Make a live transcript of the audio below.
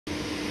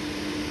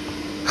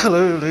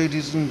Hello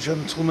ladies and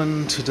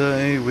gentlemen,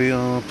 today we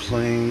are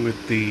playing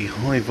with the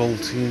high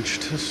voltage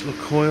Tesla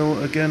coil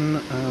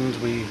again, and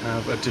we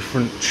have a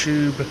different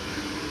tube.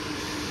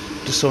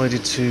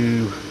 Decided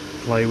to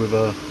play with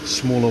a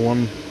smaller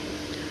one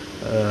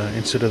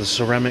instead of the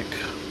ceramic,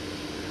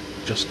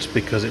 just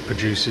because it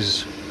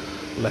produces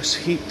less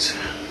heat.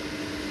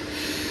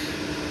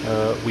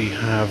 We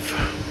have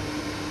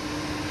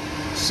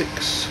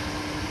 6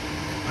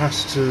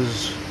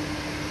 capacitors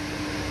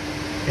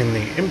in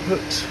the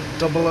input,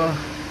 doubler,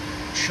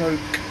 choke,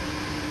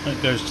 that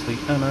goes to the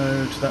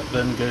anode, that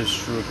then goes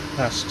through a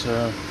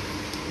capacitor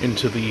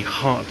into the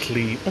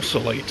Hartley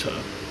oscillator.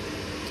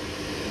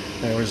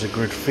 There is a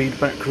grid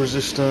feedback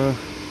resistor,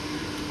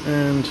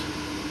 and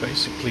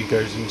basically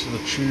goes into the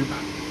tube.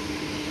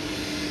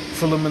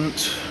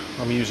 Filament,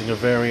 I'm using a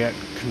variac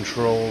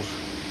controlled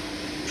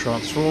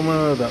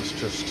transformer, that's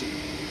just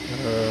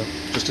a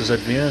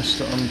ZVS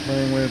that I'm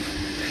playing with.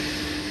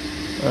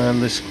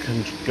 And this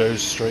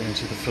goes straight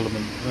into the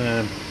filament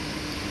there,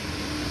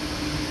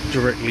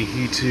 directly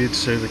heated,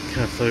 so the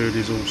cathode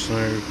is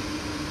also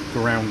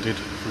grounded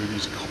through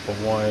these copper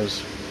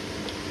wires.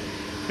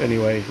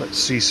 Anyway, let's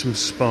see some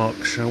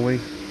spark, shall we?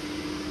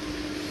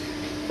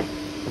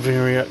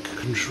 Variac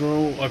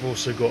control. I've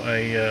also got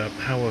a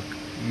power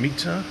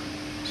meter.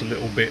 It's a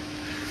little bit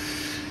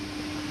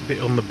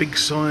on the big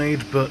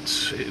side,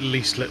 but it at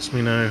least lets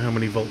me know how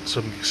many volts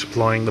I'm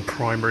supplying the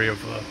primary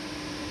of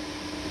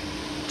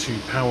 2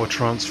 power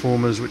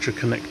transformers, which are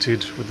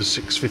connected with the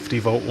 650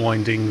 volt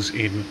windings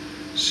in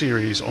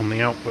series on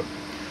the output.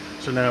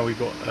 So now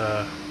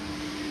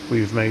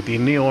we've made the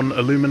neon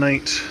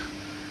illuminate,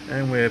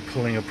 and we're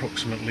pulling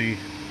approximately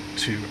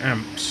 2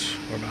 amps,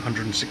 or about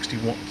 160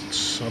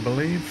 watts I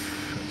believe.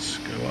 Let's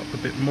go up a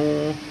bit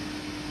more,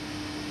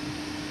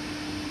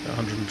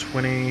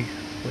 120,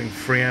 pulling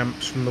 3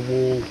 amps from the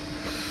wall.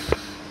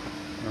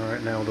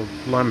 Alright, now the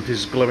lamp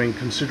is glowing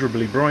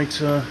considerably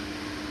brighter.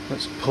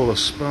 Let's pull a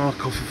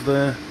spark off of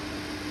there.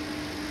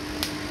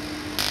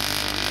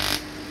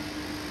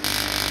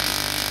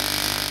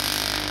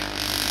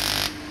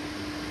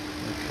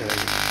 Okay.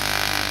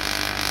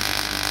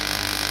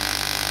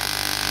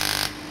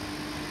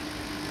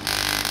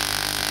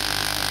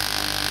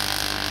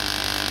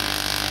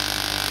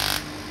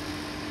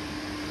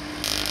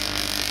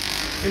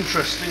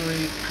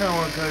 Interestingly,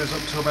 power goes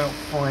up to about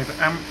 5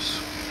 amps.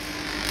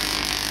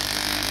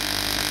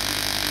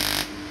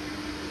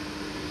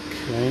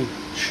 Okay.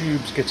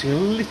 Tube's getting a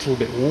little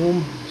bit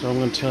warm, so I'm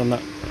going to turn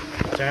that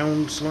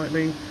down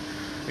slightly.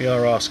 We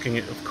are asking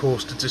it, of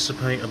course, to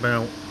dissipate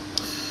about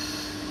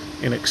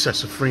in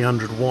excess of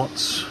 300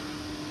 watts.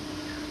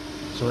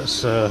 So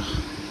let's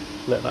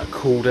let that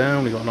cool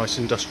down. We've got a nice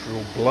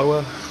industrial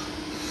blower.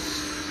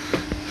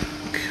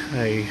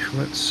 Okay,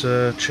 let's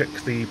check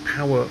the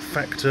power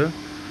factor.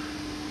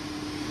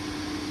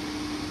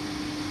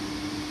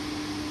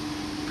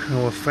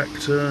 Power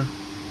factor.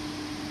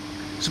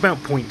 It's about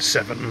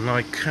 0.7, and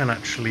I can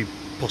actually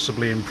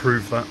possibly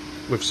improve that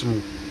with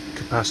some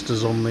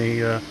capacitors on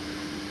the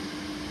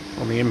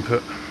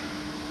input.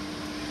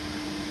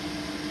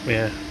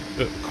 Yeah,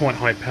 but quite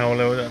high power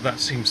level.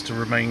 That seems to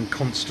remain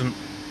constant.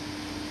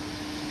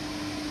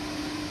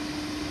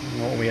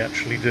 What are we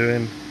actually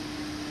doing?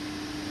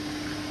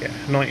 Yeah,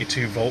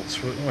 92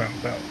 volts. Well,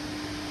 about,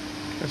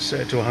 let's set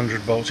it to 100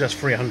 volts. That's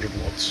 300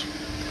 watts.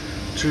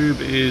 Tube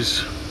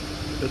is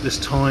at this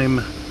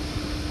time.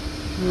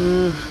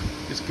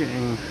 It's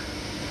getting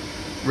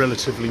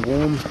relatively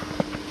warm,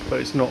 but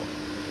it's not,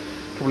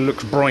 probably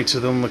looks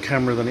brighter on the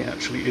camera than it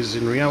actually is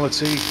in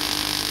reality.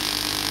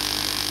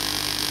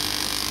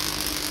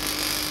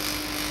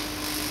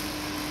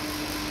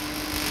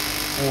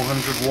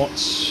 .400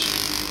 watts.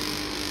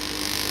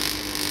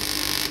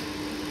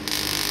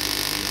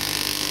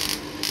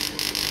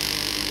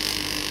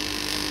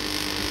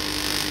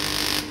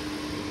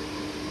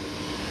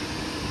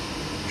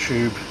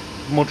 Tube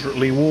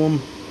moderately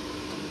warm.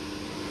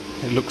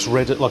 It looks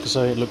red, like I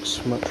say, it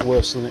looks much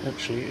worse than it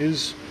actually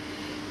is.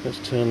 Let's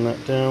turn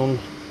that down.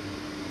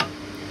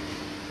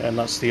 And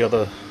that's the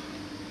other,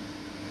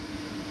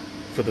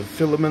 for the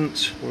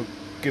filament, we're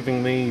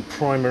giving the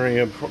primary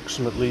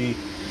approximately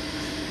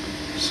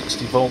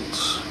 60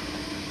 volts.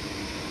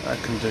 That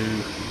can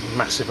do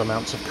massive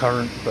amounts of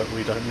current, but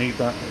we don't need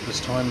that at this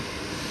time.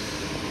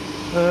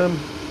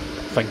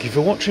 Thank you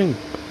for watching.